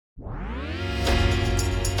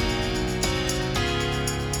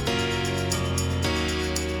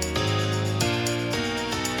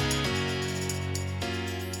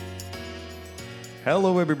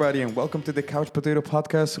Hello, everybody, and welcome to the Couch Potato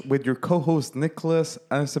Podcast with your co-hosts Nicholas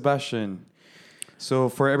and Sebastian. So,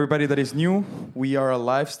 for everybody that is new, we are a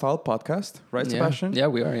lifestyle podcast, right, Sebastian? Yeah,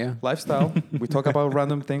 we are, yeah. Lifestyle. We talk about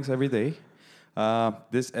random things every day.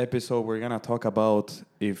 This episode, we're going to talk about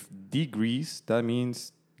if degrees, that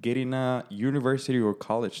means getting a university or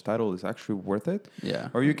college title is actually worth it. Yeah.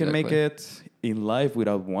 Or you can make it in life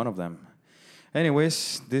without one of them.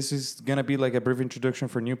 Anyways, this is going to be like a brief introduction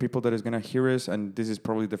for new people that is going to hear us. And this is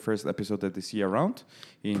probably the first episode that they see around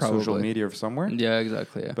in social media or somewhere. Yeah,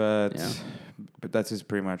 exactly. Yeah. But that is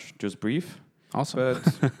pretty much just brief. Awesome.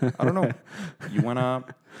 But I don't know. You want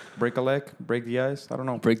to break a leg, break the ice? I don't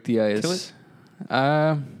know. Break the ice. Kill it?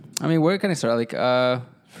 I mean, where can I start? Like,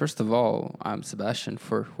 first of all, I'm Sebastian,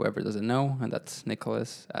 for whoever doesn't know, and that's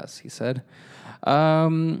Nicholas, as he said.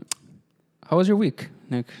 How was your week,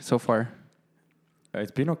 Nick, so far? It's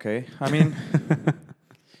been okay. I mean,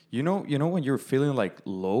 you know when you're feeling like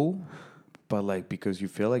low, but like because you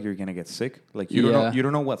feel like you're gonna get sick, like you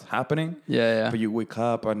don't know what's happening. Yeah. But you wake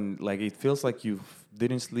up and like it feels like you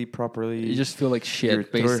didn't sleep properly. You just feel like shit, your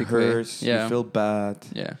basically. Throat hurts. Yeah. You feel bad.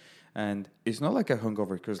 Yeah. And it's not like a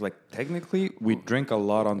hungover because like technically we drink a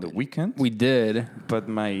lot on the weekend. We did. But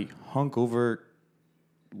my hungover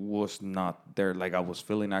was not there. Like I was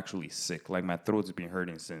feeling actually sick. Like my throat's been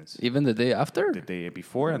hurting since Even the day after? the day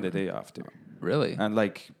before and the day after. Really? And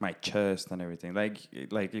like my chest and everything. Like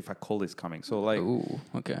if a cold is coming. So like Ooh,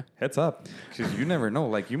 okay. heads up. Because you never know.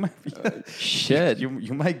 Like you might be Shit.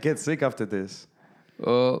 you might get sick after this.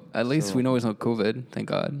 Well, at least So- we know it's not COVID. Thank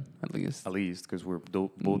God. At least. At least because we're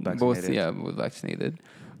both vaccinated. Both vaccinated.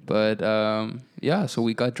 But so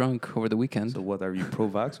we got drunk over the weekend. So what are you,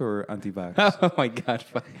 pro-vax or anti-vax? Oh my God!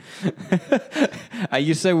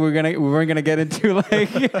 You said we weren't gonna get into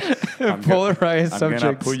like polarized I'm subjects.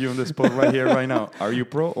 gonna put you on the spot right here, right now. Are you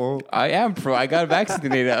pro or? I am pro. I got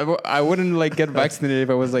vaccinated. I wouldn't like get vaccinated if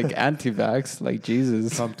I was like anti-vax. Like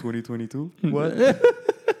Jesus. Come 2022. What?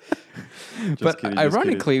 But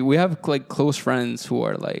ironically, we have like close friends who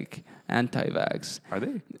are like anti-vax. Are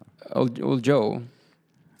they? Old Joe.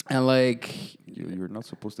 And like You're not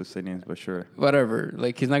supposed to say names, but sure. whatever.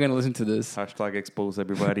 Like he's not gonna listen to this. Hashtag expose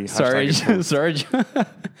everybody. Sorry, Hashtag expose. sorry.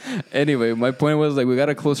 Anyway, my point was like we got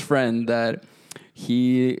a close friend that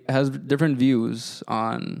he has different views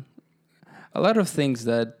on a lot of things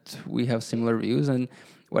that we have similar views. And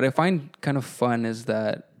what I find kind of fun is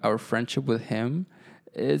that our friendship with him,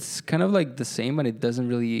 it's kind of like the same, and it doesn't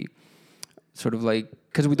really sort of like.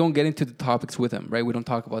 Because we don't get into the topics with him, right? We don't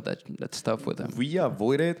talk about that stuff with him. We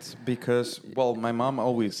avoid it because, well, my mom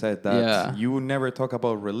always said that you never talk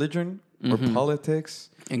about religion or politics.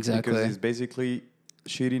 Exactly. Because it's basically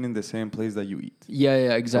shitting in the same place that you eat. Yeah,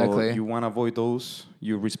 exactly. So you want to avoid those.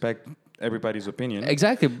 You respect everybody's opinion.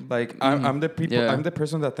 Exactly. Like, I'm the people. I'm the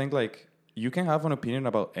person that think, like, you can have an opinion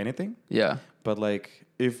about anything. Yeah. But, like,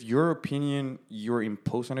 if your opinion, you're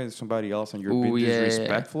imposing it to somebody else and you're being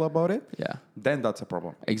disrespectful about it, then that's a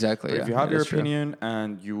problem. Exactly. But if you have your opinion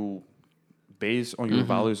and you base on your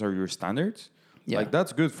values or your standards, like,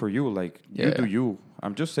 that's good for you. Like, you do you.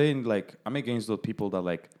 I'm just saying, like, I'm against those people that,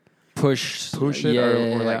 like, push it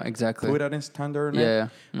or like, exactly. put it in standard.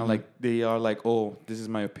 And, like, they are like, oh, this is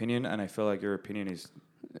my opinion, and I feel like your opinion is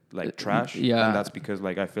like trash, and that's because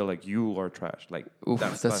like I feel like you are trash. Like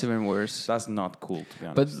that's even worse. That's not cool, to be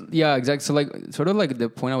honest. But yeah, exactly. So like, sort of like the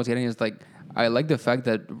point I was getting is like I like the fact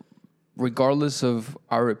that regardless of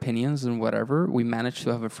our opinions and whatever, we managed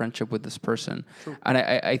to have a friendship with this person. True. And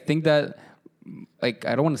I think that like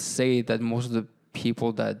I don't want to say that most of the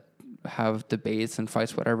people that have debates and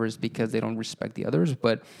fights whatever is because they don't respect the others,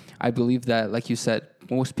 but I believe that, like you said,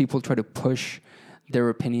 most people try to push their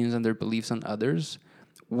opinions and their beliefs on others,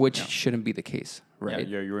 which shouldn't be the case, right?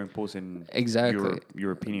 Yeah, you're imposing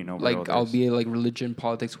your opinion over like, others. Albeit like religion,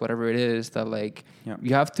 politics, whatever it is, that like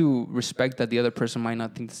you have to respect that the other person might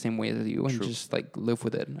not think the same way as you, and just like live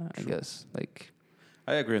with it. I guess like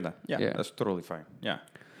I agree with that. Yeah, that's totally fine. Yeah.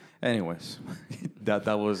 Anyways,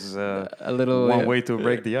 that was a little one way to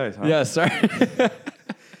break the ice. Huh? Yeah, sorry.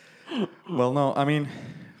 Well, no, I mean,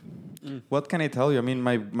 what can I tell you? I mean,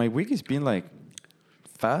 my week has been like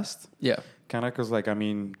fast. Yeah. Kind of because, like, I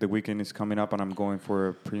mean, the weekend is coming up and I'm going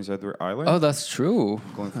for Prince Edward Island. Oh, that's true.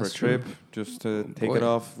 Going for a trip just to take it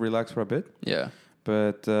off, relax for a bit. Yeah.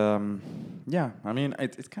 But, yeah, I mean,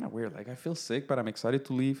 it's kind of weird. Like, I feel sick, but I'm excited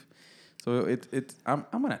to leave. So I'm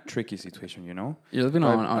in a tricky situation, you know? You're living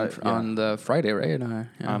on the Friday, right?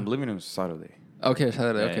 I'm leaving on Saturday. Okay,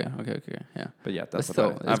 Saturday. Okay. Yeah. But yeah, that's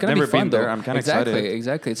still, about it. I've never been there. I'm kind of excited.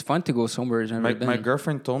 Exactly. It's fun to go somewhere. My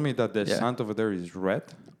girlfriend told me that the sand over there is red.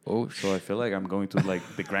 Oh, so I feel like I'm going to like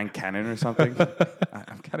the Grand Canyon or something.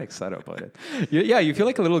 I'm kind of excited about it. Yeah, you feel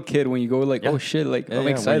like a little kid when you go like, oh shit, like I'm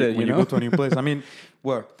excited. When you go to a new place. I mean,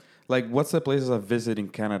 like what's the places I visit in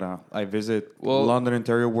Canada? I visit London,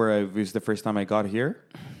 Ontario, where I was the first time I got here.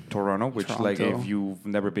 Toronto, which like if you've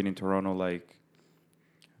never been in Toronto, like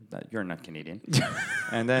that you're not Canadian.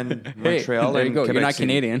 And then Montreal and Quebec You're not City.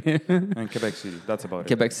 Canadian. And Quebec City. That's about it.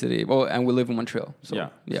 Quebec City. Well, and we live in Montreal. So,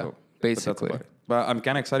 So, basically. But I'm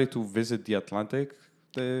kind of excited to visit the Atlantic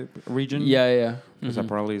region. Yeah. Because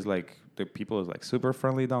apparently it's like the people is like super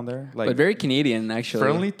friendly down there. Like, but very Canadian, actually.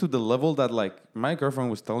 Friendly to the level that like my girlfriend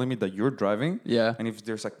was telling me that you're driving. Yeah. And if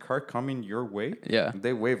there's a car coming your way, yeah,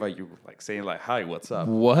 they wave at you like saying like, hi, what's up?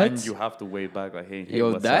 What? And you have to wave back like, hey,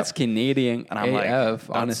 yo, what's that's up? Canadian and I'm AF,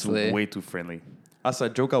 like, honestly. That's way too friendly. As a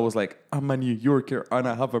joke, I was like, I'm a New Yorker and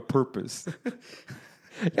I have a purpose.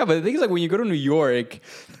 Yeah, but the thing is, like, when you go to New York,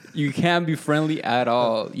 you can't be friendly at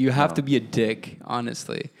all. You have to be a dick,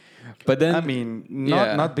 honestly. But then, I mean,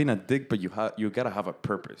 not being a dick, but you gotta have a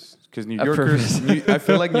purpose. Because New Yorkers, I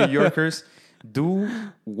feel like New Yorkers do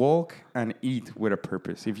walk and eat with a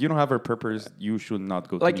purpose. If you don't have a purpose, you should not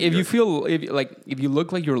go. Like, to New York. if you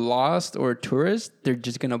look like you're lost or a tourist, they're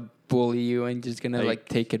just gonna bully you and just gonna like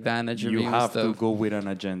take advantage of you. You have to go with an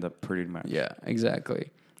agenda, pretty much. Yeah,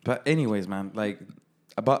 exactly. But anyways, man, like.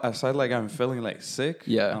 Aside, like I'm feeling like sick,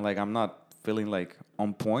 and like I'm not feeling like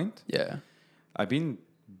on point. Yeah, I've been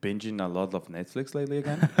binging a lot of Netflix lately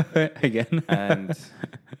again. And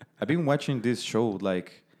I've been watching this show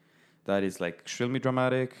like that is like extremely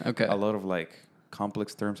dramatic. Okay, a lot of like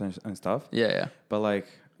complex terms and stuff. Yeah. But like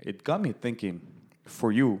it got me thinking.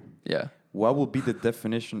 For you, what would be the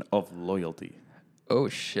definition of loyalty? Oh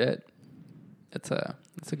shit, that's a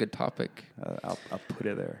good topic. I'll put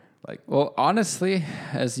it there. Well, honestly,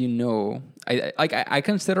 as you know, I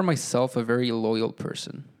consider myself a very loyal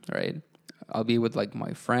person, right? I'll be with like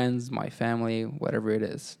my friends, my family, whatever it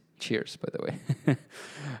is. Cheers, by the way.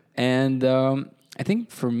 And I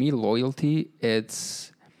think for me, loyalty,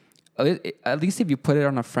 it's at least if you put it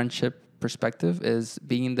on a friendship perspective, is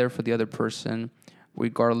being there for the other person,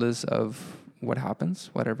 regardless of what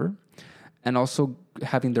happens, whatever, and also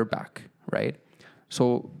having their back, right?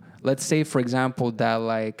 So let's say, for example, that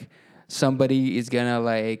like somebody is gonna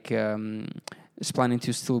like is planning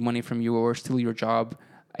to steal money from you or steal your job.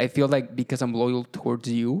 I feel like because I'm loyal towards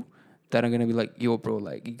you, that I'm gonna be like, yo, bro,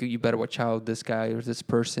 like you better watch out. This guy or this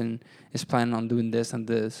person is planning on doing this and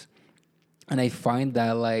this. And I find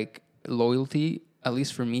that like loyalty, at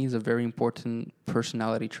least for me, is a very important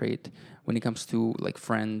personality trait when it comes to like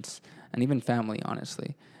friends and even family,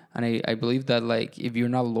 honestly. And I believe that like if you're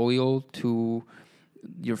not loyal to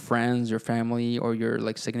your friends, your family, or your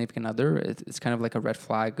like significant other, it's kind of like a red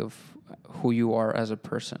flag of who you are as a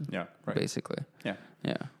person. Yeah, right. Basically. Yeah.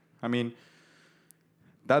 Yeah. I mean,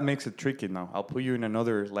 that makes it tricky now. I'll put you in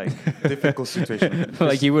another like difficult situation.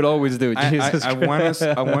 Like you would always do. I want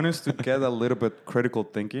us to get a little bit critical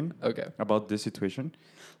thinking about this situation.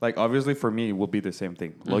 Like obviously for me, it will be the same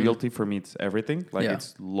thing. Mm-hmm. Loyalty for me, it's everything. Like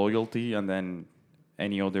it's loyalty and then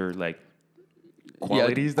any other like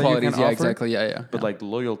qualities that you can offer. Exactly. Yeah. But like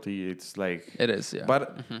loyalty, it's like it is. Yeah.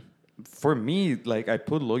 But for me, like I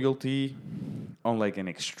put loyalty on like an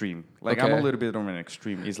extreme. Like I'm a little bit on an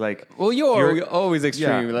extreme. It's like you're always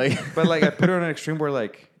extreme. Yeah, like, but like I put it on an extreme where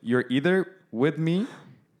like you're either with me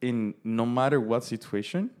in no matter what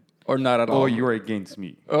situation. Or not at all. Or you're against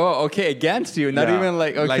me. Oh, okay. Against you. Not even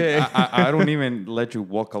like, okay. Like, I don't even let you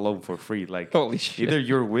walk alone for free. Like, holy shit. Either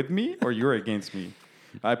you're with me or you're against me.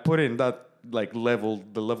 I put it in that like the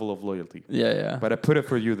level of loyalty. Yeah. But I put it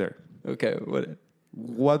for you there. Okay.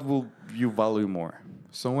 What will you value more?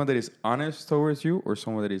 Someone that is honest towards you or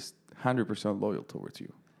someone that is 100% loyal towards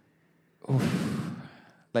you? Oof.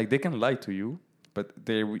 Like, they can lie to you, but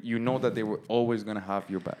you know that they were always going to have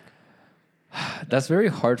your back. That's very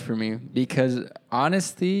hard for me because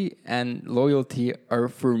honesty and loyalty are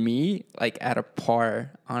for me like at a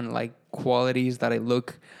par on like qualities that I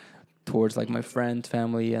look towards like my friend,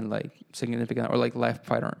 family, and like significant or like life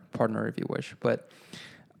partner if you wish. But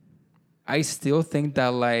I still think that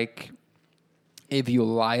like if you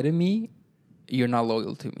lie to me, you're not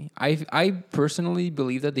loyal to me. I personally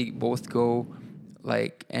believe that they both go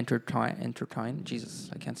like intertwine. Jesus,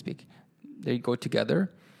 I can't speak. They go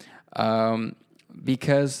together.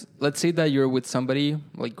 Because let's say that you're with somebody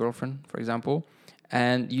like girlfriend, for example,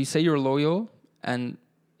 and you say you're loyal, and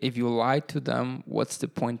if you lie to them, what's the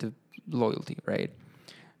point of loyalty, right?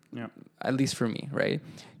 Yeah. At least for me, right?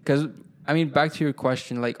 Because I mean, back to your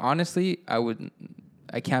question. Like, honestly,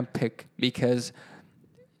 I can't pick because,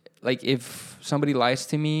 like, if somebody lies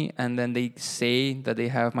to me and then they say that they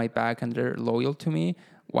have my back and they're loyal to me,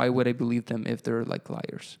 why would I believe them if they're like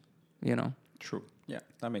liars? You know? True. Yeah,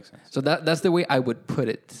 that makes sense. So that's the way I would put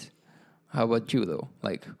it. How about you though?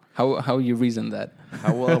 Like, how you reason that?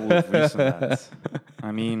 How will I would reason that?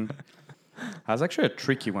 I mean, that's actually a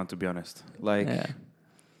tricky one, to be honest. Like,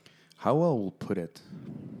 how I will put it.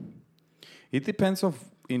 It depends of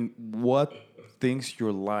in what things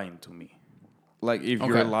you're lying to me. Like, if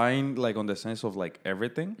you're lying, like, on the sense of, like,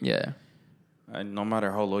 everything. Yeah. And no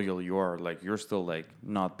matter how loyal you are, like, you're still, like,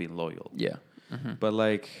 not being loyal. Yeah. Mm-hmm. But,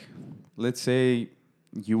 like, let's say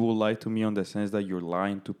you will lie to me on the sense that you're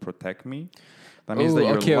lying to protect me. That means that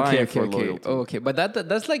you're lying for loyalty. Oh, okay. But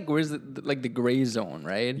that's like, where's the gray zone,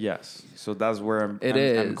 right? Yes. So that's where I'm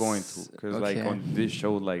going to. Because, like, on this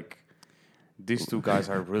show, like, these two guys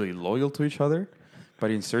are really loyal to each other.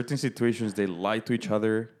 But in certain situations, they lie to each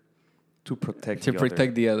other to protect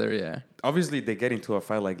the other, yeah. Obviously, they get into a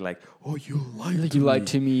fight like, oh, you lied to me. You lied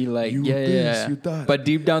to me, like, you this, you that. But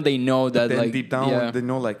deep down, they know that, like... deep down, they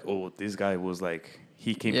know, like, oh, this guy was, like...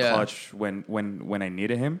 He came clutch when I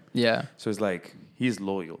needed him. Yeah. So it's like, he's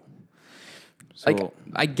loyal. So like,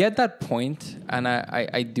 I get that point, and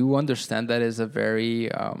I do understand that is a very,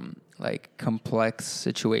 like, complex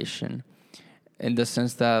situation. In the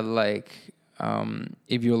sense that, like,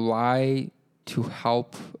 if you lie to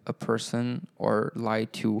help a person or lie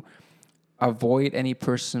to avoid any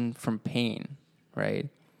person from pain, right?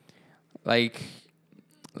 Like,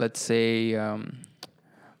 let's say,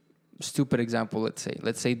 stupid example,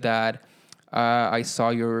 let's say that I saw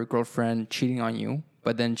your girlfriend cheating on you,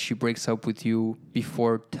 but then she breaks up with you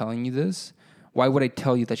before telling you this. Why would I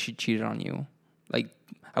tell you that she cheated on you? Like,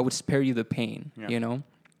 I would spare you the pain, you know?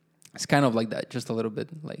 It's kind of like that, just a little bit,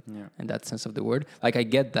 like, in that sense of the word. Like, I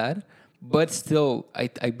get that. But still, I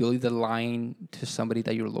believe that lying to somebody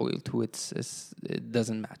that you're loyal to, it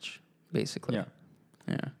doesn't match, basically. Yeah.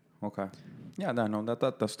 Yeah. Okay. Yeah, no,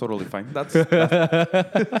 that's totally fine. That's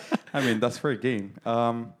I mean, that's fair game.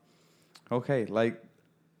 Okay, like,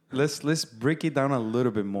 let's break it down a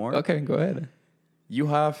little bit more. Okay, go ahead. You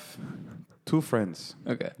have two friends.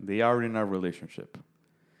 Okay. They are in a relationship.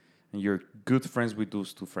 And you're good friends with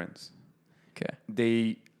those two friends. Okay.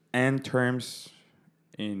 They end terms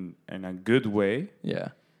in a good way. Yeah.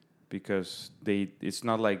 Because it's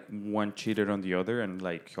not like one cheated on the other, and,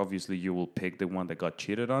 like, obviously you will pick the one that got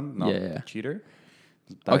cheated on, not the cheater.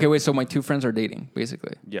 Okay, wait, so my two friends are dating,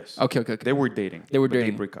 basically? Yes. Okay. They were dating. They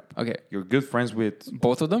break up. Okay. You're good friends with...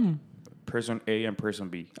 both of them? Person A and person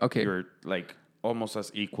B. Okay. You're, like, almost as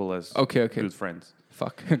equal as good friends.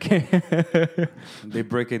 Fuck, okay. They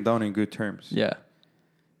break it down in good terms. Yeah.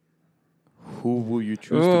 Who will you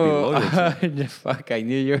choose to be loyal to? Fuck, I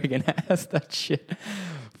knew you were going to ask that shit.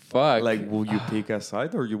 Fuck. Like, will you pick a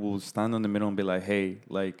side, or you will stand on the middle and be like, hey,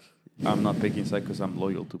 like, I'm not picking side because I'm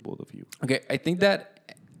loyal to both of you? Okay, I think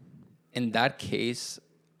that in that case,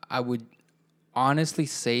 I would honestly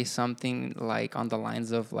say something like on the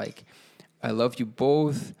lines of, like, I love you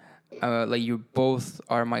both. Like, you both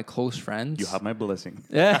are my close friends. You have my blessing.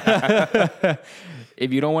 Yeah.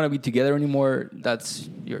 If you don't want to be together anymore, that's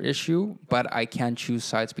your issue. But I can't choose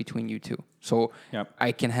sides between you two. So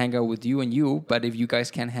I can hang out with you and you. But if you guys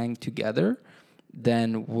can't hang together,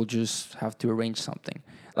 then we'll just have to arrange something.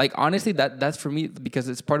 Like, honestly, that's for me, because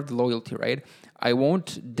it's part of the loyalty, right? I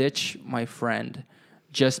won't ditch my friend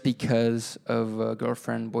just because of a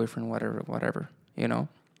girlfriend, boyfriend, whatever, you know?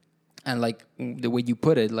 And, like, the way you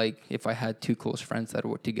put it, like, if I had two close friends that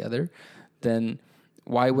were together, then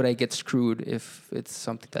why would I get screwed if it's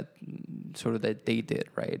something that sort of that they did,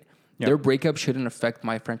 right? Yeah. Their breakup shouldn't affect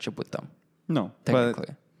my friendship with them. No.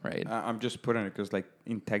 Technically, right? I'm just putting it because, like,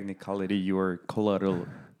 in technicality, you're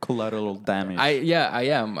collateral damage. I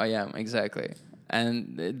am, exactly.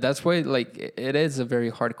 And that's why, like, it is a very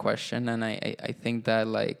hard question. And I think that,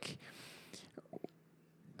 like...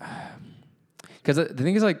 Because the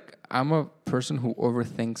thing is, like, I'm a person who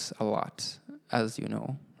overthinks a lot, as you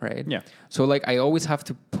know, right? Yeah. So, like, I always have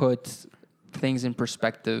to put things in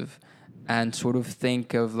perspective and sort of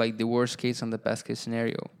think of, like, the worst case and the best case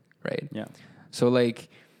scenario, right? Yeah. So, like,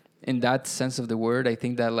 in that sense of the word, I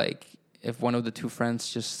think that, like, if one of the two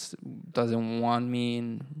friends just doesn't want me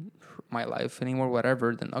in my life anymore,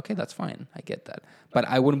 whatever, then okay, that's fine. I get that. But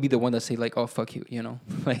I wouldn't be the one that say, like, oh, fuck you, you know?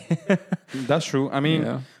 Like, that's true. I mean,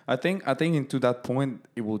 yeah. I think into that point,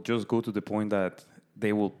 it will just go to the point that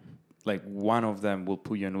they will, like, one of them will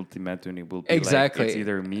put you an ultimatum. It will be exactly. Like, it's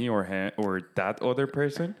either me or that other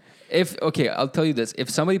person. Okay, I'll tell you this. If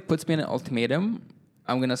somebody puts me in an ultimatum,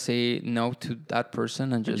 I'm gonna say no to that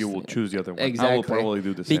person and just you will choose the other one. Exactly. I will probably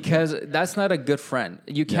do the same because that's not a good friend.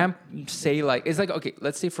 You can't say like it's like okay.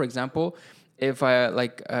 Let's say for example, if I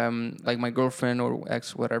like my girlfriend or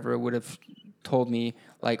ex whatever would have told me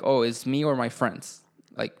like, oh, it's me or my friends.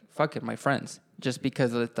 Like fuck it, my friends. Just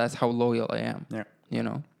because that's how loyal I am. Yeah. You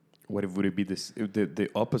know. What if would it be this the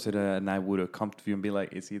opposite, and I would have come to you and be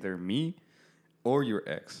like, it's either me or your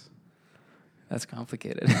ex. That's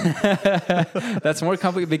complicated. That's more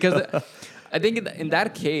complicated because I think in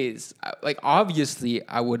that case, like obviously,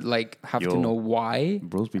 I would like have to know why.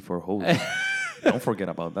 Bros before hoes. Don't forget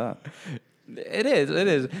about that. It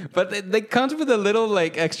is, but it comes with a little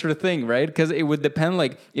like extra thing, right? Because it would depend.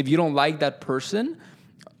 Like if you don't like that person,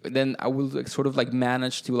 then I will like, sort of like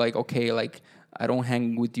manage to like okay, like I don't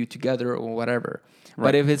hang with you together or whatever. Right.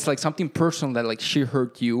 But if it's like something personal that like she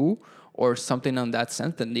hurt you. Or something on that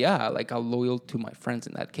sense, then yeah, like I'm loyal to my friends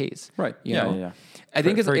in that case. Right. You know? Yeah. I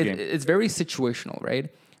think it's very situational,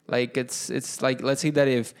 right? Like it's like let's say that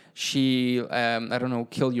if she I don't know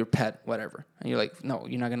killed your pet, whatever, and you're like no,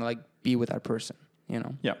 you're not gonna like be with that person, you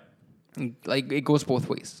know? Yeah. And, like it goes both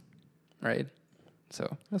ways, right?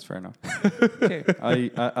 So that's fair enough. Okay.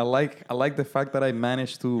 I like the fact that I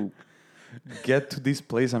managed to get to this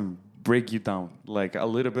place and break you down, like a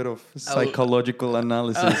little bit of psychological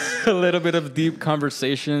analysis, a little bit of deep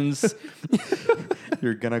conversations.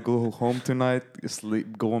 You're gonna go home tonight,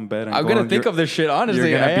 sleep, go in bed, and I'm gonna think of this shit. Honestly,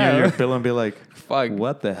 you're gonna be on your pillow and be like, "Fuck,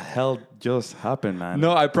 what the hell just happened, man?"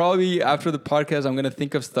 No, I probably after the podcast, I'm gonna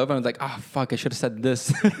think of stuff. And I'm like, fuck, I should have said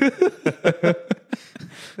this.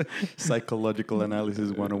 Psychological analysis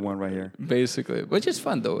 101 right here. Basically, which is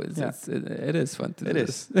fun though. It is fun to do. It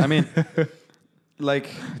is. I mean. Like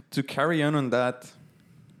to carry on that,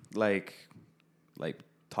 like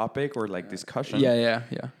topic or like discussion. Yeah.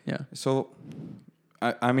 So,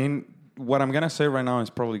 I mean, what I'm gonna say right now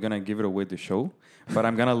is probably gonna give it away the show, but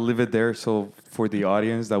I'm gonna leave it there so for the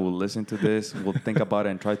audience that will listen to this will think about it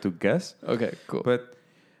and try to guess. Okay, cool. But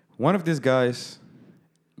one of these guys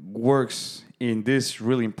works in this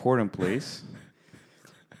really important place,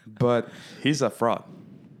 but he's a fraud.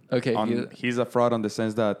 Okay, he's a fraud on the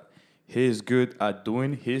sense that. He's good at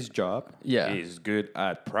doing his job. Yeah. He's good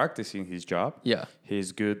at practicing his job. Yeah.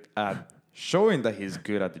 He's good at showing that he's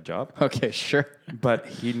good at the job. Okay, sure. But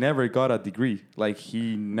he never got a degree. Like,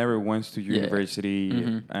 he never went to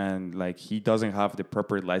university and, like, he doesn't have the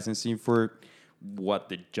proper licensing for what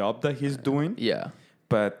the job that he's doing. Yeah.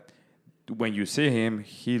 But when you see him,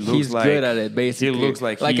 he's good at it, basically. He looks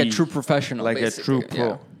like a true professional, like basically. a true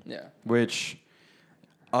pro. Yeah. Which...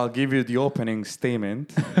 I'll give you the opening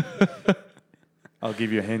statement. I'll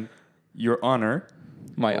give you a hint. Your honor.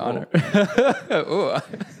 My honor.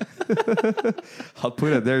 I'll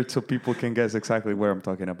put it there so people can guess exactly what I'm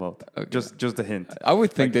talking about. Okay. Just a hint. I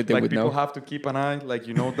would think that they would know. People have to keep an eye, like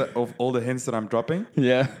of all the hints that I'm dropping.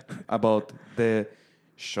 Yeah. About the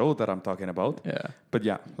show that I'm talking about. Yeah. But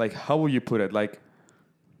yeah, like how will you put it? Like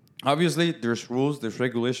obviously, there's rules, there's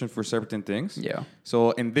regulation for certain things. Yeah.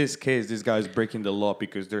 So in this case, this guy is breaking the law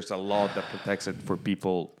because there's a law that protects it for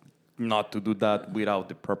people not to do that without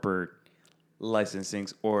the proper licensing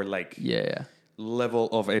or like level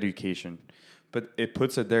of education. But it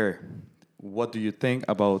puts it there. What do you think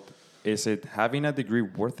about, is it having a degree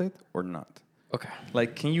worth it or not? Okay.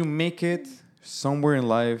 Like, can you make it somewhere in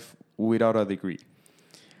life without a degree?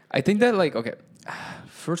 I think that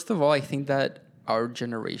first of all, I think that our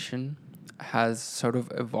generation has sort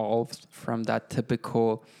of evolved from that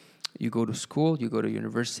typical, you go to school, you go to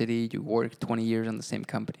university, you work 20 years in the same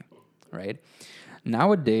company, right?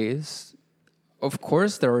 Nowadays, of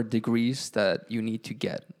course, there are degrees that you need to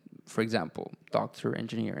get. For example, doctor,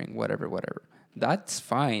 engineering, whatever. That's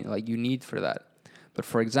fine. Like you need for that. But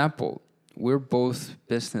for example, we're both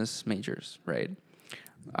business majors, right?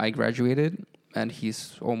 I graduated and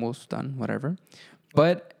he's almost done, whatever.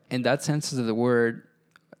 But in that sense of the word,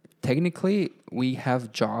 technically, we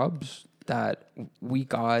have jobs that we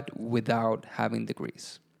got without having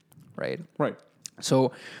degrees, right? Right.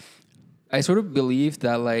 So I sort of believe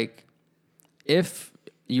that, like, if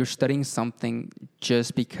you're studying something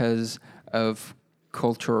just because of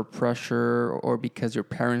cultural pressure or because your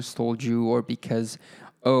parents told you or because,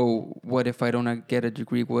 oh, what if I don't get a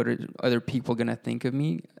degree? What are other people going to think of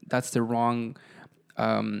me? That's the wrong...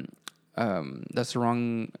 that's the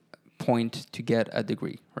wrong point to get a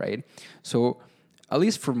degree, right? So at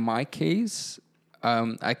least for my case,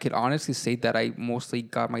 I could honestly say that I mostly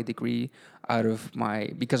got my degree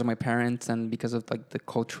because of my parents and because of like the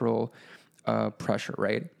cultural pressure,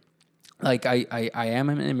 right? Like I am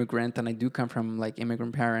an immigrant and I do come from like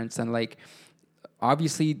immigrant parents, and like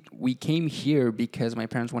obviously we came here because my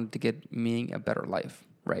parents wanted to get me a better life,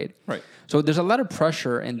 right? Right. So there's a lot of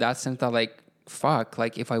pressure in that sense that like, fuck,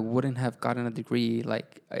 like if I wouldn't have gotten a degree,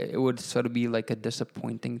 like it would sort of be like a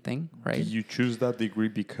disappointing thing, right? Did you choose that degree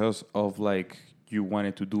because of like you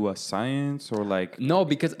wanted to do a science or like no,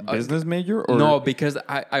 because business major? Or no, because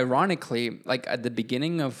ironically, like at the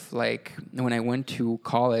beginning of like when I went to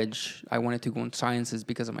college, I wanted to go in sciences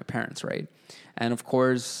because of my parents, right? And of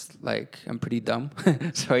course, like I'm pretty dumb,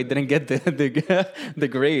 so I didn't get the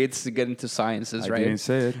grades to get into sciences, right? I didn't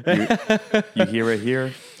say it. You hear it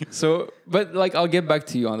here. So, but like I'll get back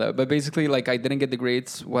to you on that. But basically, like I didn't get the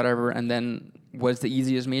grades, whatever. And then what's the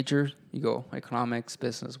easiest major? You go economics,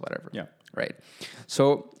 business, whatever. Yeah. Right.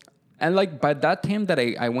 So, and like by that time that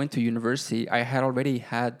I went to university, I had already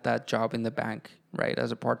had that job in the bank, right,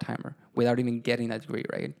 as a part-timer without even getting that degree,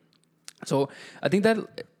 right? So I think that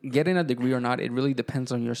getting a degree or not, it really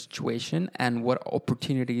depends on your situation and what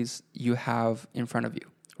opportunities you have in front of you,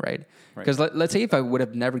 right? Because let's say if I would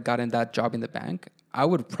have never gotten that job in the bank, I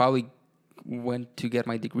would probably went to get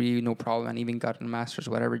my degree, no problem, and even gotten a master's,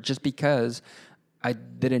 whatever, just because I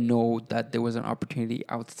didn't know that there was an opportunity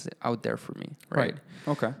out there for me, right?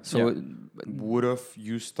 Okay. So would have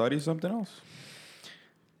you studied something else?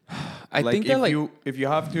 I like think that if you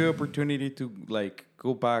have the opportunity to like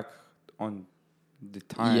go back on the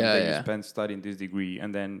time that you spent studying this degree,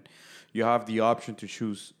 and then you have the option to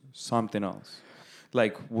choose something else,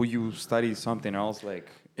 like will you study something else? Like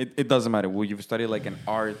it doesn't matter. Will you study like an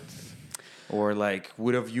art, or like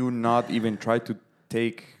would have you not even tried to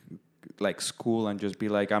take like school and just be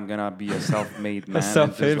like, I'm gonna be a self-made man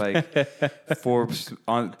and just like Forbes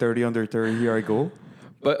on 30 under 30, here I go?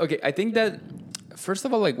 But okay, I think that first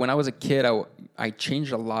of all, like when I was a kid, I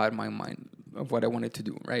changed a lot in my mind of what I wanted to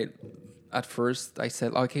do, right? At first, I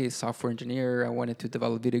said, okay, software engineer. I wanted to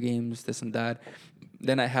develop video games, this and that.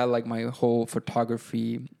 Then I had like my whole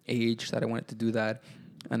photography age that I wanted to do that.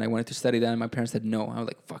 And I wanted to study that. And my parents said no. I was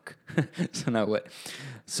like, fuck. So now what?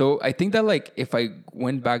 So I think that like if I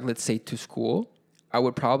went back, let's say to school, I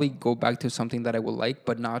would probably go back to something that I would like,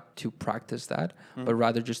 but not to practice that, but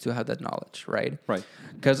rather just to have that knowledge, right? Right.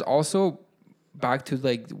 Because also back to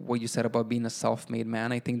like what you said about being a self-made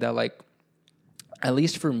man, I think that like, at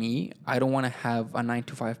least for me, I don't want to have a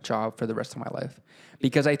 9-to-5 job for the rest of my life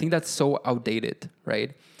because I think that's so outdated,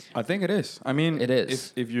 right? I think it is. I mean, it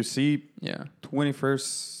is. If you see 21st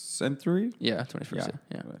century. Yeah, 21st.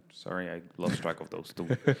 Yeah. Sorry, I lost track of those two.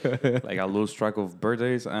 Like I lose track of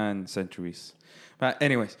birthdays and centuries. But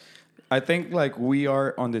anyways, I think like we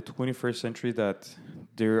are on the 21st century that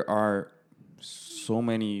there are so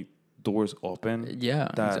many doors open. Yeah,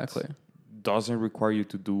 that exactly. Doesn't require you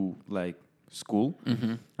to do like school.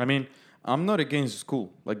 Mm-hmm. I mean, I'm not against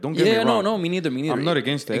school. Like, don't get me wrong. No, me neither. I'm not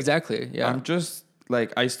against it. Exactly. Yeah. I'm just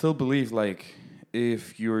like, I still believe like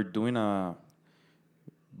if you're doing a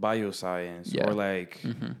bioscience or like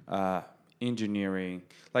engineering,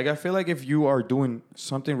 like I feel like if you are doing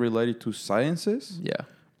something related to sciences,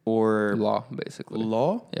 or law, basically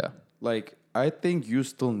like I think you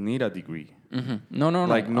still need a degree. Mm-hmm. No,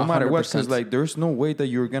 like no 100%. matter what, because like there's no way that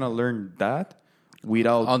you're gonna learn that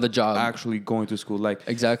without on the job actually going to school. Like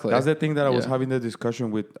exactly, that's the thing that I was having the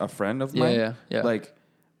discussion with a friend of mine. Yeah. Like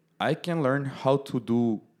I can learn how to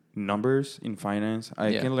do numbers in finance.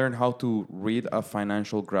 I can learn how to read a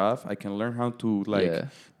financial graph. I can learn how to like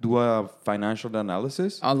do a financial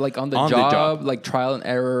analysis on the job, like trial and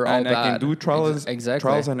error. And all I can do trials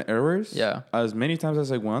and errors as many times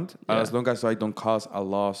as I want, as long as I don't cause a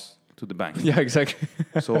loss to the bank. Yeah, exactly.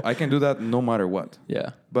 So I can do that no matter what.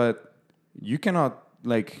 Yeah. But you cannot,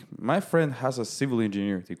 like, my friend has a civil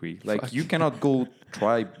engineer degree. Like, you cannot go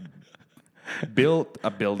try build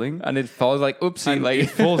a building and it falls like oopsie, and like it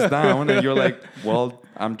falls down and you're like, well,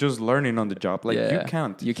 I'm just learning on the job. Like you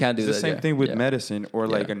can't do it's that. The same thing with medicine or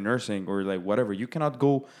like a nursing or like whatever. You cannot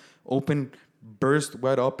go burst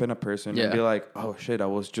wet up in a person and be like, oh shit, I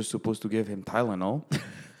was just supposed to give him Tylenol.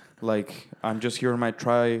 Like I'm just here on my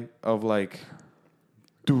try of like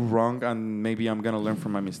do wrong and maybe I'm gonna learn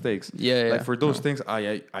from my mistakes. Like for those things,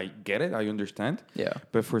 I get it, I understand. Yeah.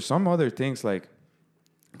 But for some other things, like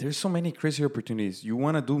there's so many crazy opportunities. You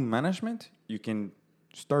want to do management, you can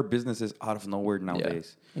start businesses out of nowhere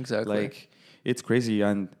nowadays. Yeah, exactly. Like it's crazy,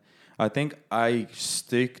 and I think I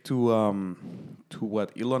stick to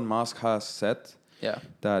what Elon Musk has said. Yeah.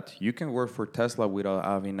 That you can work for Tesla without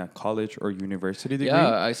having a college or university degree.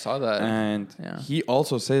 Yeah, I saw that. And he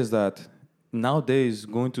also says that nowadays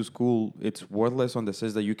going to school, it's worthless on the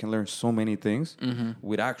sense that you can learn so many things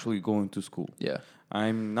with actually going to school. Yeah.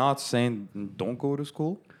 I'm not saying don't go to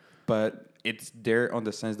school, but it's there on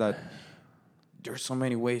the sense that there's so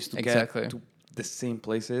many ways to get to the same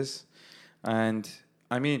places. And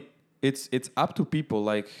I mean, it's up to people.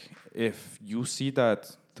 Like, if you see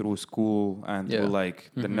that through school and through like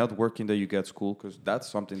the networking that you get at school, because that's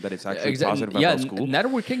something that is actually positive about school.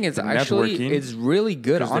 Networking is actually it's really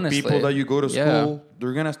good. Honestly, the people that you go to school,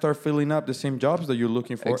 they're gonna start filling up the same jobs that you're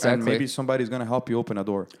looking for, and maybe somebody's gonna help you open a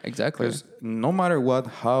door. Exactly. Because no matter what,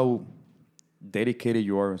 how dedicated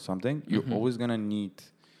you are on something, you're always gonna need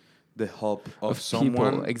the help of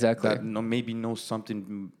someone that maybe knows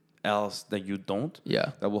something else that you don't,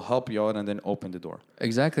 that will help you out and then open the door.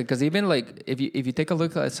 Exactly, because even like if you take a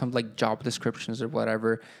look at some like job descriptions or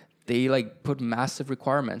whatever, they like put massive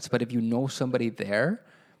requirements. But if you know somebody there,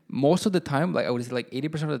 most of the time, like I would say like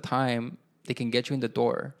 80% of the time, they can get you in the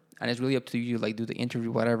door, and it's really up to you, like do the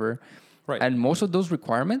interview, whatever. Right. And most of those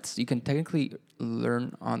requirements you can technically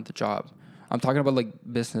learn on the job. I'm talking about like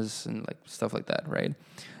business and like stuff like that, right?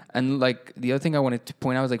 And like the other thing I wanted to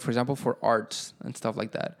point out is like, for example, for arts and stuff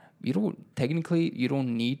like that, you don't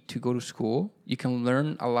need to go to school. You can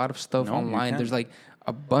learn a lot of stuff online. There's like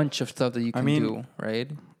a bunch of stuff that you can do,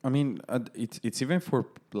 right? I mean, it's even for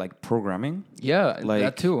like programming. Yeah, like,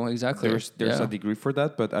 that too. Exactly. There's a degree for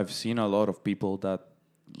that, but I've seen a lot of people that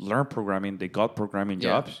learn programming. They got programming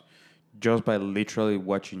jobs just by literally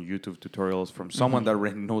watching YouTube tutorials from someone that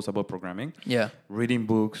already knows about programming. Yeah, reading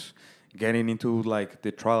books, getting into like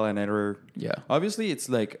the trial and error. Yeah. Obviously, it's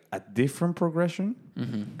like a different progression.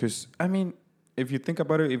 Because, I mean, if you think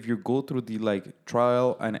about it, if you go through the like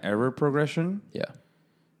trial and error progression,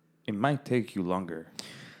 it might take you longer.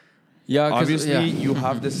 Yeah. Obviously, you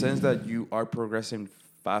have the sense that you are progressing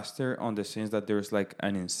faster on the sense that there's like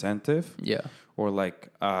an incentive. Yeah. Or like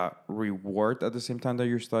a reward at the same time that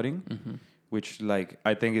you're studying, which like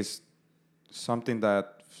I think is something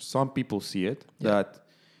that some people see it, that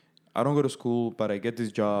I don't go to school, but I get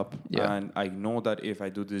this job, and I know that if I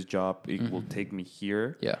do this job, it will take me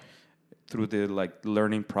here through the like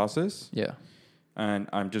learning process. Yeah. And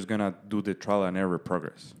I'm just going to do the trial and error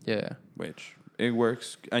progress. Yeah. Which it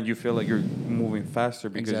works, and you feel like you're moving faster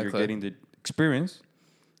because you're getting the experience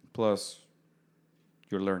plus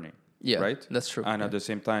you're learning. Yeah, right? That's true. And at the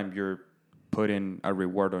same time, you're putting a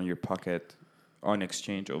reward on your pocket on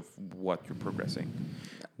exchange of what you're progressing.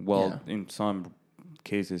 Well, in some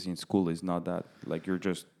cases in school, it's not that. Like, you're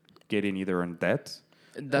just getting either in debt.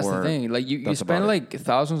 That's the thing. Like, you spend like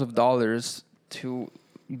thousands of dollars to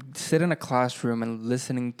sit in a classroom and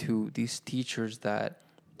listening to these teachers that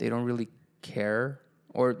they don't really care.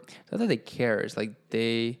 Or it's not that they care. It's like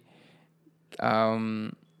they're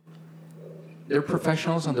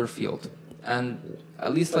professionals on their field. And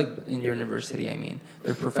at least like in university, I mean,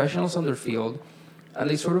 they're professionals on their field. And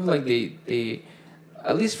they sort of like, they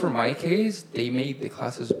at least for my case, they make the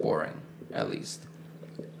classes boring, at least.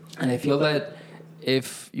 And I feel that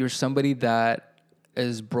if you're somebody that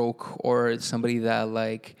is broke or somebody that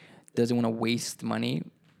like doesn't want to waste money,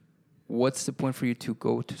 what's the point for you to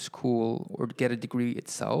go to school or get a degree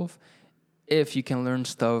itself if you can learn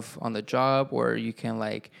stuff on the job, or you can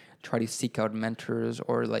like try to seek out mentors,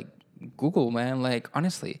 or like Google, man. Like,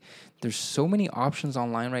 honestly, there's so many options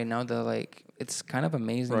online right now that like it's kind of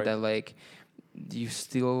amazing that like you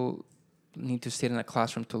still need to sit in a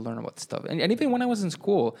classroom to learn about stuff. And even when I was in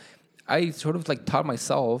school, I sort of like taught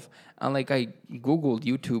myself, and like I Googled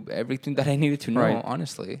YouTube everything that I needed to know.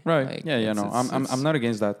 Honestly, like, I'm not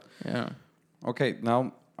against that. Yeah. Okay,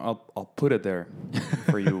 now I'll put it there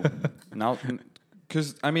for you now,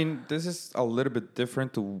 because I mean this is a little bit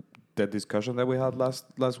different to the discussion that we had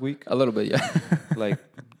last week. A little bit, yeah. Like,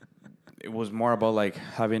 it was more about like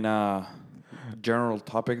having a general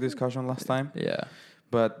topic discussion last time. Yeah.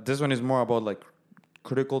 But this one is more about like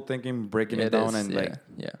critical thinking, breaking it down, and like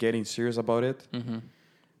getting serious about it. Mm-hmm.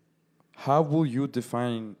 How will you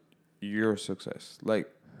define your success? Like,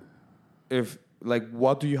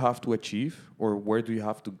 what do you have to achieve, or where do you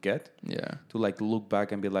have to get to like look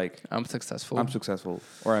back and be like, I'm successful,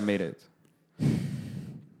 or I made it?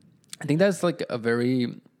 I think that's like a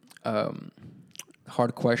very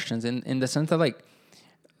hard question in the sense that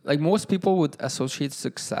like most people would associate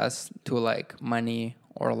success to like money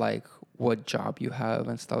or like what job you have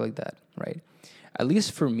and stuff like that, right? At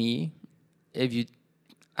least for me, if you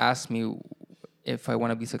ask me if I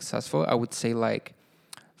want to be successful, I would say like,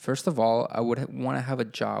 first of all, I would want to have a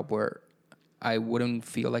job where I wouldn't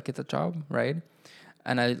feel like it's a job, right?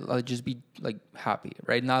 And I'll just be like happy,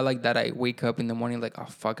 right? Not like that I wake up in the morning like, oh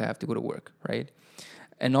fuck, I have to go to work, right?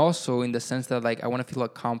 And also in the sense that like I want to feel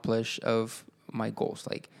accomplished of my goals,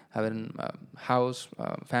 like having a house,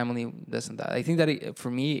 family, this and that. I think that for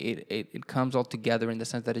me, it comes all together in the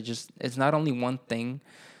sense that it's not only one thing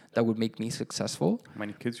that would make me successful. How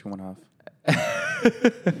many kids you want to have?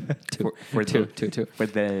 Two. For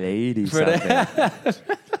the ladies out there.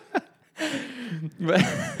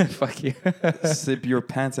 Fuck you. Zip your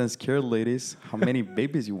pants and scare ladies. How many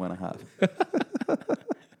babies you want to have?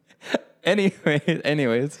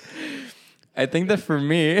 Anyways, I think that for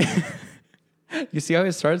me, you see how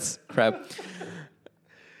it starts? Crap.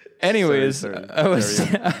 Anyways, sorry. I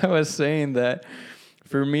was saying that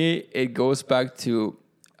for me, it goes back to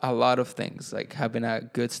a lot of things, like having a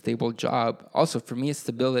good, stable job. Also, for me,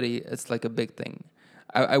 stability, it's like a big thing.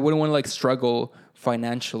 I wouldn't want to like struggle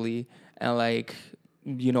financially and like,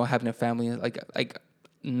 you know, having a family. Like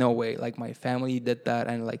no way. Like my family did that,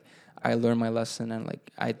 and like I learned my lesson, and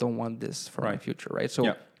like I don't want this for my future, right?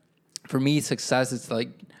 So for me, success is like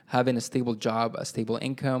having a stable job, a stable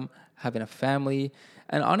income, having a family,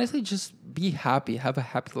 and honestly, just be happy, have a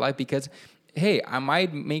happy life. Because hey, I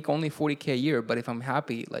might make only 40K a year, but if I'm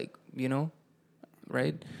happy, like, you know,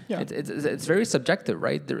 right? Yeah. It's very subjective,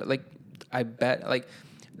 right? Like, I bet, like,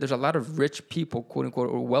 there's a lot of rich people, quote unquote,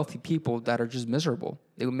 or wealthy people that are just miserable.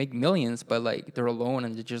 They would make millions, but like they're alone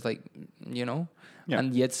and they're just like, you know? Yeah.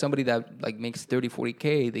 And yet somebody that like makes 30,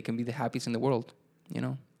 40K, they can be the happiest in the world, you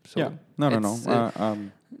know? So yeah.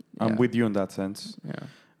 No. I'm with you in that sense. Yeah.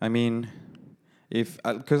 I mean,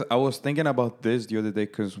 because I was thinking about this the other day,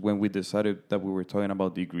 because when we decided that we were talking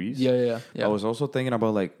about degrees, I was also thinking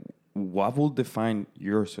about like what will define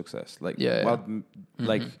your success, like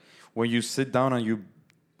like when you sit down and you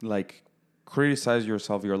like criticize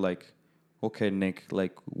yourself, you're like, okay, Nick,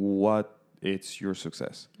 like what is your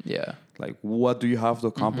success? Yeah, like what do you have to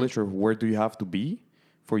accomplish, or where do you have to be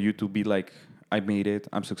for you to be like, I made it,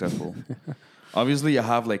 I'm successful. Obviously, I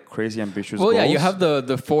have like crazy ambitious goals. Well, yeah, you have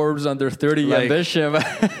the Forbes under 30 like, ambition.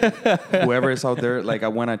 Whoever is out there, like I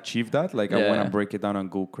want to achieve that. Like I want to break it down and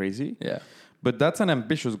go crazy. Yeah. But that's an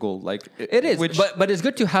ambitious goal. Like it is. But it's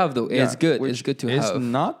good to have though. It's good. It's good to have. It's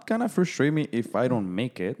not gonna frustrate me if I don't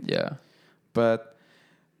make it. Yeah. But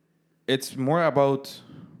it's more about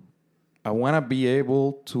I want to be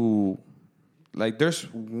able to. Like, there's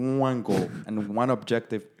one goal and one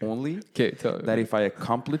objective only. Okay. That if I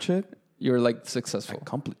accomplish it, you're like successful.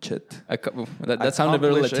 Accomplish it. That sounded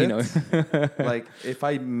very Latino. Like if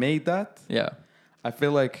I made that, I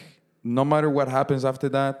feel like no matter what happens after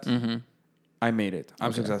that, I made it.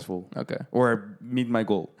 I'm successful. Okay. Or I meet my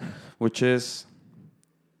goal, which is,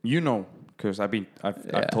 you know, because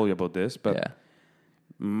I've told you about this, but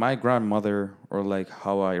my grandmother, or like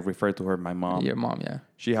how I refer to her, my mom. Your mom, yeah.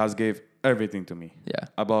 She has gave everything to me. Yeah.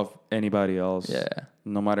 Above anybody else. Yeah.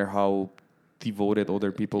 No matter how devoted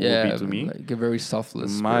other people will be to me. Like a very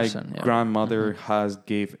selfless my person. My grandmother has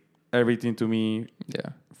gave everything to me. Yeah.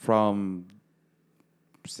 From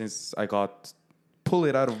since I got pull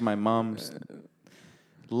it out of my mom's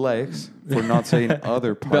legs, for not saying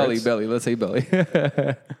other parts. Belly. Let's say belly.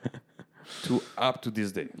 To up to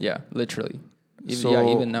this day. Yeah, literally.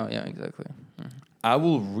 Even now. Yeah, exactly. I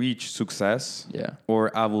will reach success. Yeah.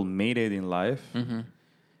 Or I will make it in life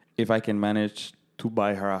if I can manage to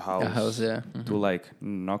buy her a house. A house, yeah. To like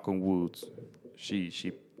knock on wood,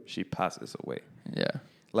 she passes away. Yeah.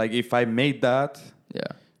 Like if I made that,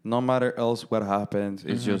 no matter else what happens,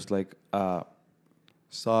 it's just like a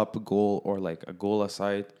sub goal or like a goal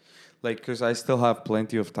aside. Like because I still have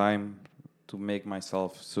plenty of time to make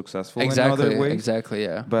myself successful in another way. Exactly,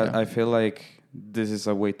 yeah. But I feel like this is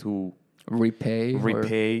a way to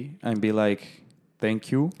repay and be like,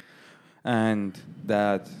 thank you, and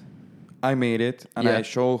that I made it, and I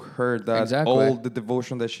show her that all the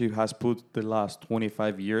devotion that she has put the last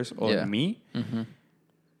 25 years on me,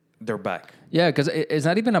 they're back. Yeah, because it's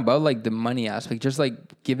not even about like the money aspect, just like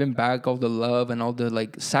giving back all the love and all the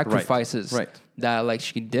like sacrifices that like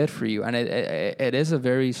she did for you, and it is a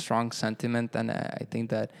very strong sentiment, and I think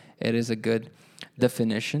that it is a good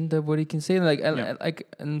definition that what you can say. Like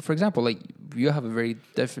and for example, like you have a very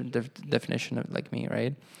different definition of like me,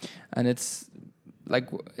 right? And it's like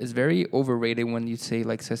it's very overrated when you say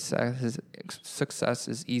like success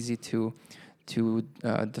is easy to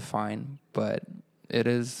define, but it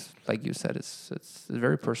is, like you said, it's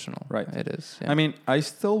very personal. Right. It is. Yeah. I mean, I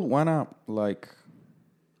still wanna like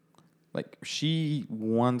she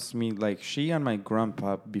wants me, like she and my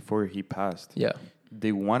grandpa before he passed. Yeah.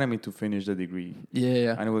 They wanted me to finish the degree.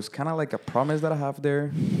 Yeah. And it was kind of like a promise that I have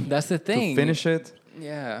there. That's the thing. To finish it.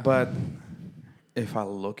 Yeah. But if I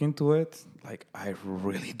look into it, like I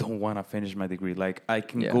really don't want to finish my degree. Like I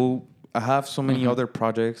can go, I have so many other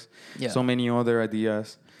projects, so many other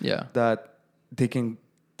ideas that they can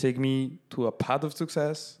take me to a path of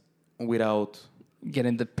success without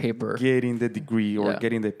getting the paper, getting the degree, or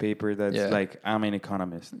getting the paper that's like, I'm an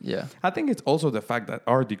economist. Yeah. I think it's also the fact that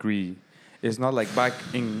our degree is not like back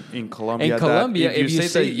in Colombia. In Colombia, if you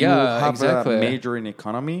say that you have exactly. a major in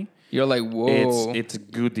economy, you're like, whoa. It's a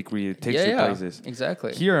good degree. It takes you places.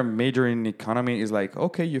 Exactly. Here, a major in economy is like,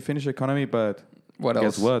 okay, you finish economy, but what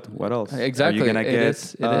else? Guess what? What else? Exactly. Are you going to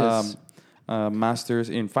get a master's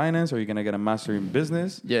in finance? Are you going to get a master in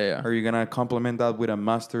business? Yeah. Are you going to complement that with a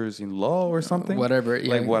master's in law or something? Whatever.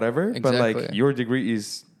 Yeah. Like whatever. Exactly. But like your degree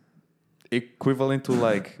is equivalent to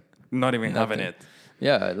like not even having it.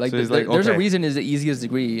 Yeah, like, so there's a reason it's the easiest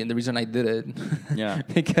degree, and the reason I did it. Yeah,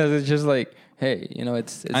 because it's just like, hey,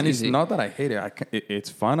 it's and easy. It's not that I hate it. It's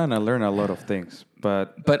fun, and I learn a lot of things.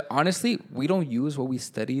 But honestly, we don't use what we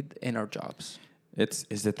studied in our jobs. It's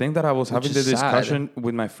the thing that I was having the discussion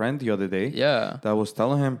with my friend the other day. Yeah, that I was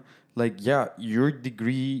telling him, like, yeah, your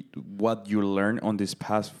degree, what you learned on this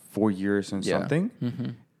past 4 years and something,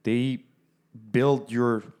 they build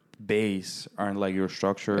your base and like your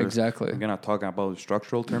structure. Exactly. I'm gonna talk about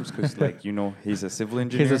structural terms because like he's a civil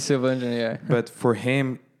engineer. He's a civil engineer. But for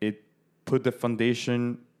him, it put the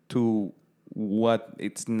foundation to what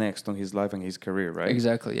it's next on his life and his career, right?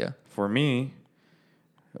 Exactly. Yeah. For me,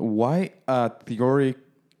 why a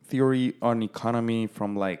theory on economy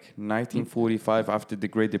from like 1945 after the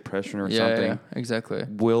Great Depression or something? Yeah, exactly.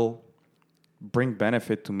 Will bring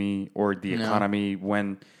benefit to me or the economy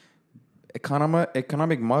when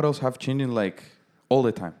economic models have changed like all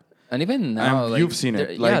the time, and even now, like, you've seen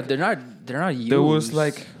it. Like, they're not used. There was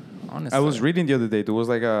like, honestly, I was reading the other day. There was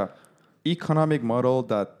like a economic model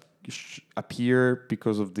that appeared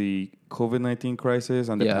because of the COVID-19 crisis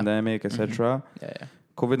and the pandemic, etc. Yeah.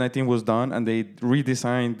 COVID-19 was done, and they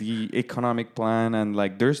redesigned the economic plan, and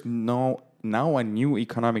like there's now a new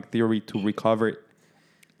economic theory to recover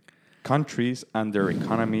countries and their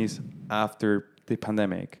economies after the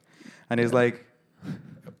pandemic. And it's like,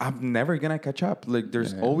 I'm never going to catch up. Like,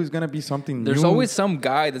 there's always going to be something There's new. always some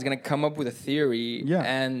guy that's going to come up with a theory, Yeah.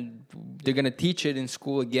 and they're going to teach it in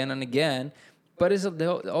school again and again. But it's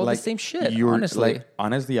all like, the same shit, honestly. Like,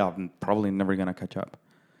 honestly, I'm probably never going to catch up.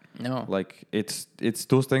 No. Like, it's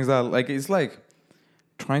those things that, like, it's like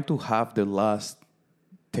trying to have the last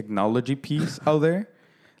technology piece out there.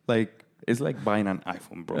 Like, it's like buying an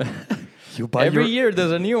iPhone, bro. You buy every year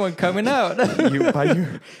there's a new one coming out. you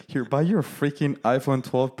buy your freaking iPhone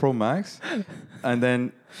 12 Pro Max, and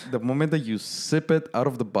then the moment that you sip it out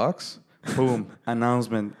of the box, boom,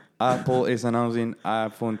 announcement. Apple is announcing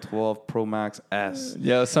iPhone 12 Pro Max S.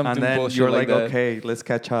 Yeah, something and then bullshit you're like that. Okay, let's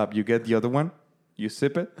catch up. You get the other one, you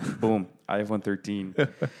sip it, boom, iPhone 13.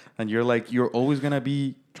 And you're always going to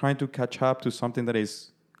be trying to catch up to something that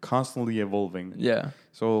is constantly evolving. Yeah.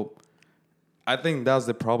 So I think that's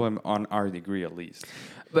the problem on our degree, at least.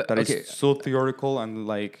 But that it's so theoretical and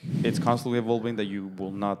like it's constantly evolving that you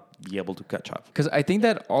will not be able to catch up. Because I think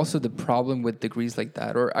that also the problem with degrees like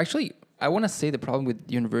that, or actually, I want to say the problem with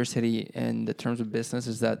university in the terms of business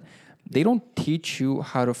is that they don't teach you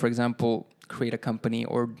how to, for example, create a company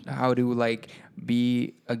or how to like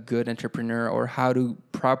be a good entrepreneur or how to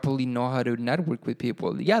properly know how to network with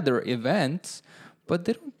people. Yeah, there are events, but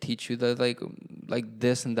they don't teach you that like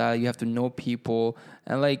this and that. You have to know people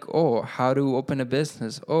and like, oh, how to open a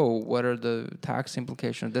business. Oh, what are the tax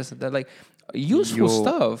implications? This and that. Like useful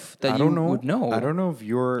stuff that you would know. I don't know if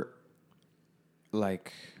you're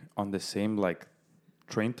like on the same like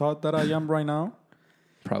train thought that I am right now.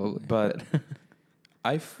 Probably. But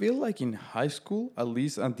I feel like in high school, at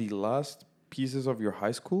least on the last pieces of your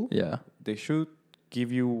high school, they should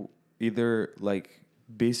give you either like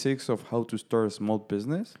basics of how to start a small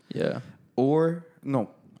business. Yeah. Or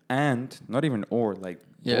and not even like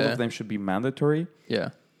both of them should be mandatory. Yeah.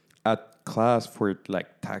 At class for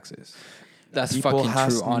like taxes. That's People fucking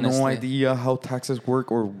true, honestly. no idea how taxes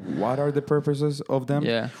work or what are the purposes of them.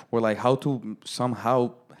 Yeah. Or like how to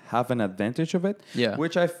somehow have an advantage of it. Yeah.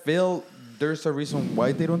 Which I feel there's a reason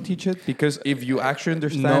why they don't teach it, because if you actually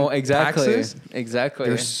understand taxes,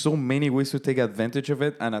 there's so many ways to take advantage of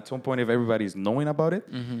it, and at some point, if everybody's knowing about it,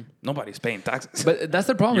 nobody's paying taxes. But that's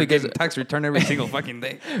the problem. You're getting tax return every single fucking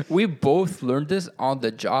day. We both learned this on the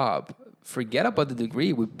job. Forget about the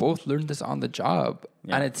degree. We both learned this on the job,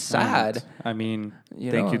 and it's sad. I mean,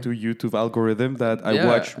 thank you to YouTube algorithm that I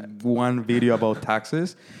watch one video about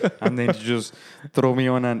taxes, and then you just throw me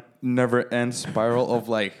on a never-end spiral of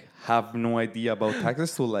like, have no idea about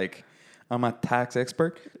taxes to like, I'm a tax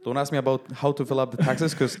expert. Don't ask me about how to fill up the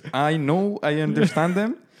taxes because I know I understand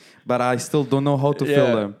them, but I still don't know how to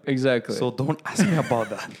fill them. Exactly. So don't ask me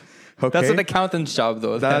about that. Okay? That's an accountant's job,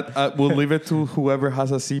 though. That we'll leave it to whoever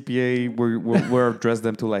has a CPA. We'll address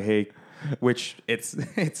them to like, hey, which it's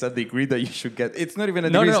a degree that you should get. It's not even a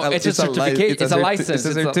degree. No. It's a certificate. It's a license. It's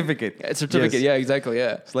a certificate. It's a certificate. Yes. Yeah, exactly.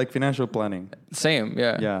 Yeah. It's like financial planning. Same.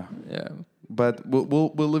 Yeah. Yeah. But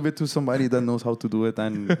we'll leave it to somebody that knows how to do it,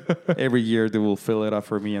 and every year they will fill it up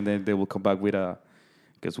for me, and then they will come back with a,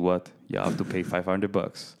 guess what? You have to pay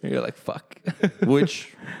 $500. You're like, fuck.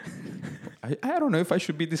 Which I don't know if I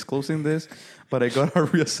should be disclosing this, but I got a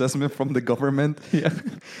reassessment from the government. Yeah.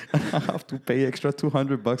 And I have to pay extra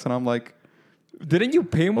 $200, and I'm like, didn't you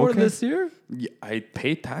pay more this year? Yeah, I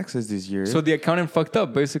paid taxes this year. So the accountant fucked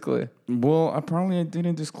up, basically. Well, apparently I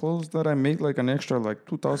didn't disclose that I made like an extra like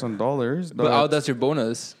 $2,000. But that's your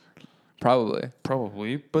bonus, probably.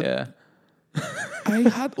 But yeah. I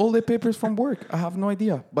had all the papers from work. I have no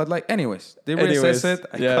idea. But like, anyways, they reassessed it.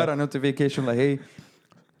 I got a notification like, hey,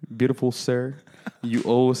 beautiful sir, you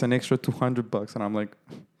owe us an extra $200, and I'm like,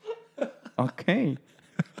 okay,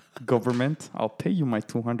 government, I'll pay you my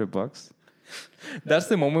 $200. That's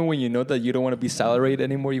the moment when you know that you don't want to be salaried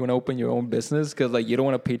anymore. You want to open your own business because like you don't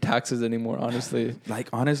want to pay taxes anymore. Honestly,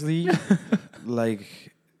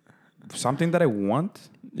 like something that I want,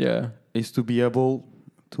 is to be able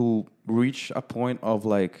to reach a point of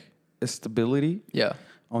like stability. Yeah,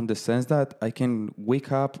 on the sense that I can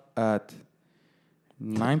wake up at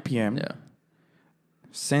 9 p.m. Yeah.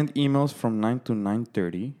 Send emails from 9 to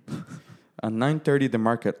 9:30. At 9:30, the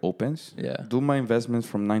market opens. Yeah. Do my investments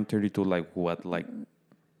from 9:30 to like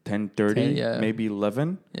 10:30, maybe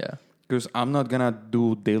 11. Yeah. Because I'm not gonna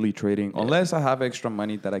do daily trading unless I have extra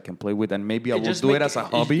money that I can play with, and maybe I will do it as a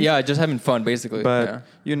hobby. Yeah, just having fun, basically. But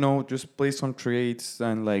just play some trades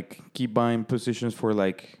and like keep buying positions for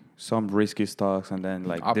like some risky stocks and then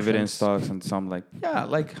like options. Dividend stocks and some like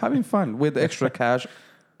having fun with extra cash.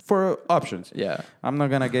 For options. Yeah. I'm not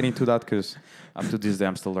going to get into that because up to this day,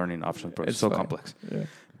 I'm still learning options. It's so complex. Yeah.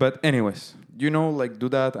 But anyways, like do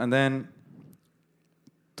that. And then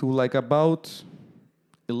to like about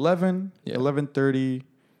 11:30,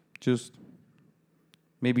 just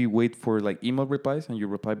maybe wait for like email replies and you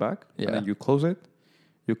reply back. Yeah. And then you close it.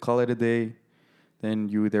 You call it a day. Then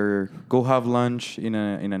you either go have lunch in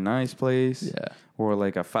a nice place. Yeah. Or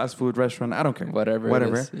like a fast food restaurant. I don't care. Whatever.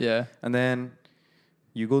 It is. Yeah. And then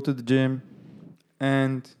you go to the gym,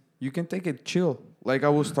 and you can take it chill. Like I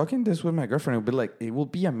was talking this with my girlfriend, it would be like it will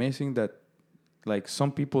be amazing that, like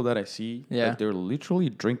some people that I see, like they're literally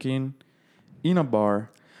drinking in a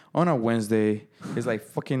bar on a Wednesday. It's like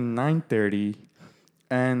fucking 9:30,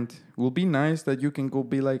 and it will be nice that you can go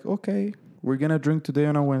be like, okay, we're gonna drink today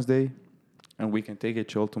on a Wednesday, and we can take it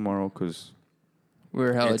chill tomorrow because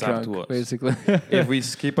we're hella drunk, basically. If we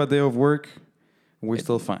skip a day of work, we're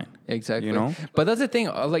still fine. Exactly. But that's the thing.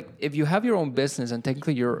 Like, if you have your own business and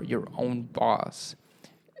technically you're your own boss,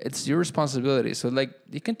 it's your responsibility. So, like,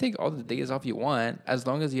 you can take all the days off you want as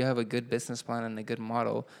long as you have a good business plan and a good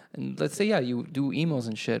model. And let's say, you do emails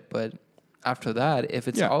and shit. But after that, if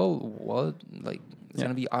it's all, it's going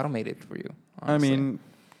to be automated for you. Honestly. I mean,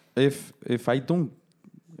 if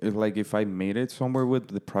I made it somewhere with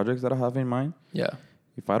the projects that I have in mind. Yeah.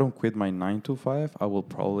 If I don't quit my 9 to 5, I will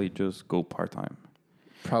probably just go part-time.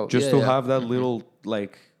 Probably. To have that little,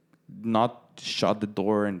 like, not shut the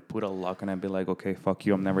door and put a lock on it and be like, okay, fuck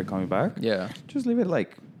you, I'm never coming back. Yeah. Just leave it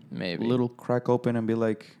like maybe little crack open and be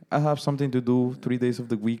like, I have something to do 3 days of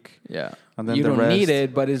the week. Yeah. And then you the don't rest, need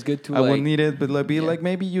it, but it's good to I won't need it, but like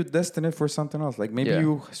maybe you destine it for something else. Like maybe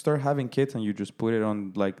you start having kids and you just put it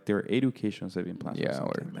on like their education saving plans. Yeah,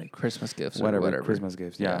 or like Christmas gifts or whatever. Christmas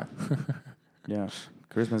gifts, yeah. Yeah.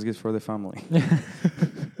 Christmas gifts for the family.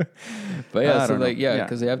 But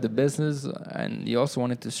because you have the business and you also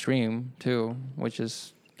wanted to stream too, which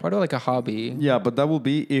is part of like a hobby. Yeah, but that will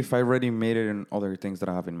be if I already made it in other things that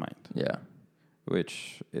I have in mind. Yeah.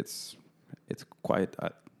 Which it's quite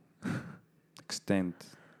an extent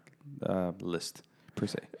list per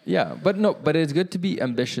se. Yeah, but it's good to be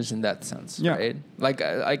ambitious in that sense, right? Like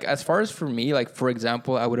as far as for me, like for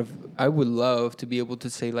example, I would love to be able to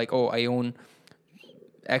say like, oh, I own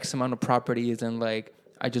X amount of properties and like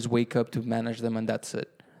I just wake up to manage them and that's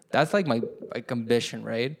it. That's like my ambition,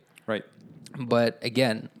 right? Right. But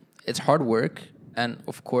again, it's hard work, and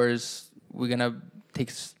of course we're gonna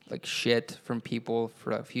take like shit from people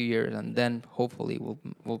for a few years, and then hopefully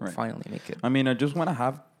we'll finally make it. I mean, I just want to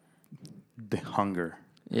have the hunger.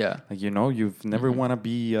 Yeah. Like you've never want to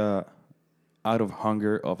be out of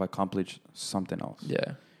hunger of accomplish something else.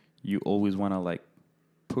 Yeah. You always want to like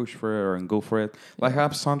push for it and go for it. Like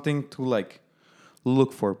have something to like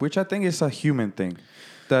look for, which I think is a human thing.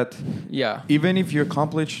 That even if you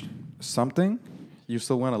accomplish something, you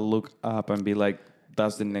still want to look up and be like,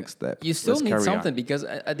 that's the next step. You still need something because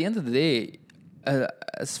at the end of the day,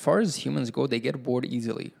 as far as humans go, they get bored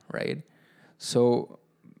easily, right? So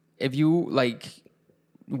if you like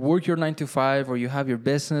work your 9 to 5 or you have your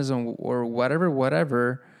business or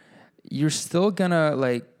whatever, you're still gonna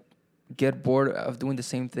like get bored of doing the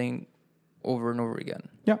same thing over and over again.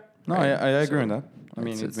 Yeah, no, right? I agree on that. I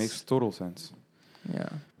mean, it makes total sense. Yeah.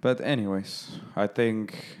 But anyways, I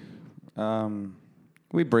think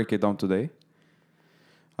we break it down today.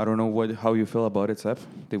 I don't know how you feel about it, Seb.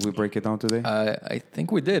 Did we break it down today? I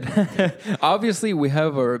think we did. Obviously, we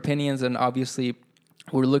have our opinions, and obviously,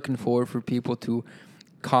 we're looking forward for people to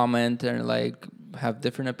comment and like have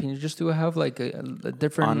different opinions, just to have like a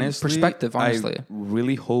different perspective. Honestly, I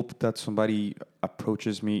really hope that somebody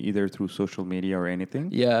approaches me either through social media or anything.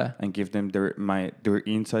 Yeah, and give them their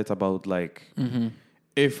insights about like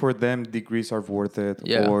if for them degrees are worth it,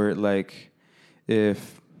 or like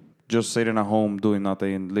if just sitting at home doing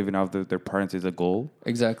nothing, living out their parents is a goal.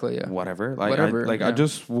 Exactly. Yeah. Whatever. I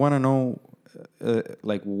just want to know,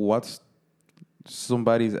 like, what's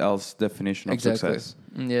somebody else's definition of success.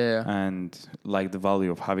 Yeah. And like the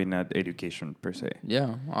value of having that education per se.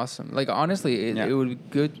 Yeah. Awesome. Like honestly, it would be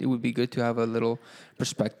good. It would be good to have a little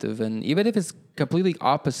perspective, and even if it's completely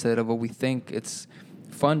opposite of what we think, it's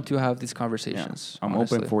fun to have these conversations. Yeah. I'm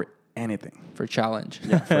open for anything. For challenge.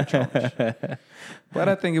 Yeah, for a challenge. But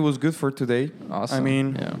I think it was good for today. Awesome. I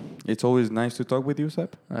mean, it's always nice to talk with you,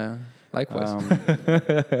 Seb. Likewise.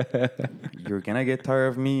 You're gonna get tired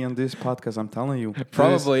of me on this podcast, I'm telling you.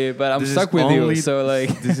 Probably, but I'm stuck with you. So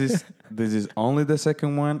like this is only the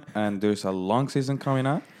second one, and there's a long season coming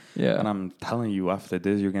up. Yeah. And I'm telling you, after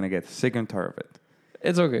this, you're gonna get sick and tired of it.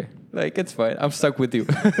 It's okay. Like it's fine. I'm stuck with you.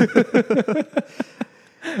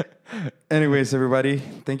 Anyways, everybody,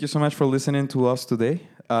 thank you so much for listening to us today.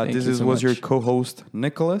 This was your co-host,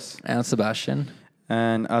 Nicholas. And Sebastian.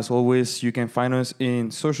 And as always, you can find us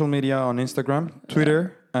in social media on Instagram,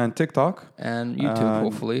 Twitter, and TikTok. And YouTube,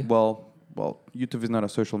 hopefully. Well, YouTube is not a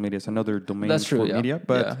social media. It's another domain media.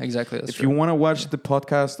 But exactly. If you want to watch the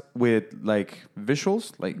podcast with like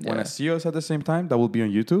visuals, like want to see us at the same time, that will be on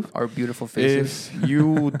YouTube. Our beautiful faces. If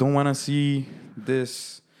you don't want to see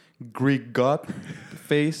this Greek god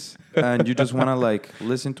face and you just want to like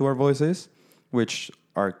listen to our voices, which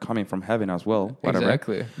are coming from heaven as well. Whatever.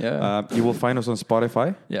 Exactly. Yeah. You will find us on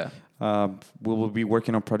Spotify. Yeah. We will be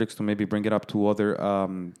working on projects to maybe bring it up to other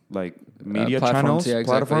like media channels,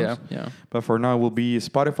 platforms. Yeah. But for now, we'll be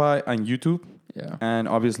Spotify and YouTube. Yeah. And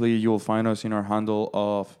obviously, you'll find us in our handle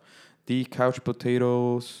of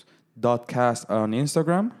thecouchpotatoes.cast on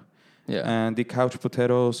Instagram. Yeah. And the Couch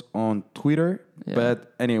Potatoes on Twitter. Yeah.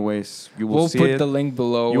 But anyways, we'll put the link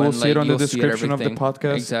below. You will see it on the description of the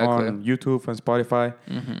podcast on YouTube and Spotify.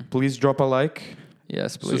 Mm-hmm. Please drop a like.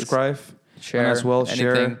 Yes, please. Subscribe. Share. And as well,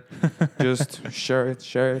 anything. Just share it.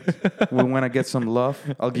 We want to get some love.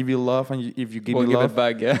 I'll give you love, and if you give me love,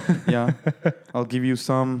 we'll give it back. Yeah. I'll give you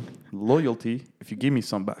some loyalty if you give me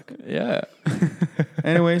some back. Yeah.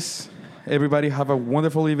 Anyways, everybody have a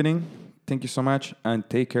wonderful evening. Thank you so much, and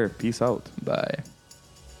take care. Peace out. Bye.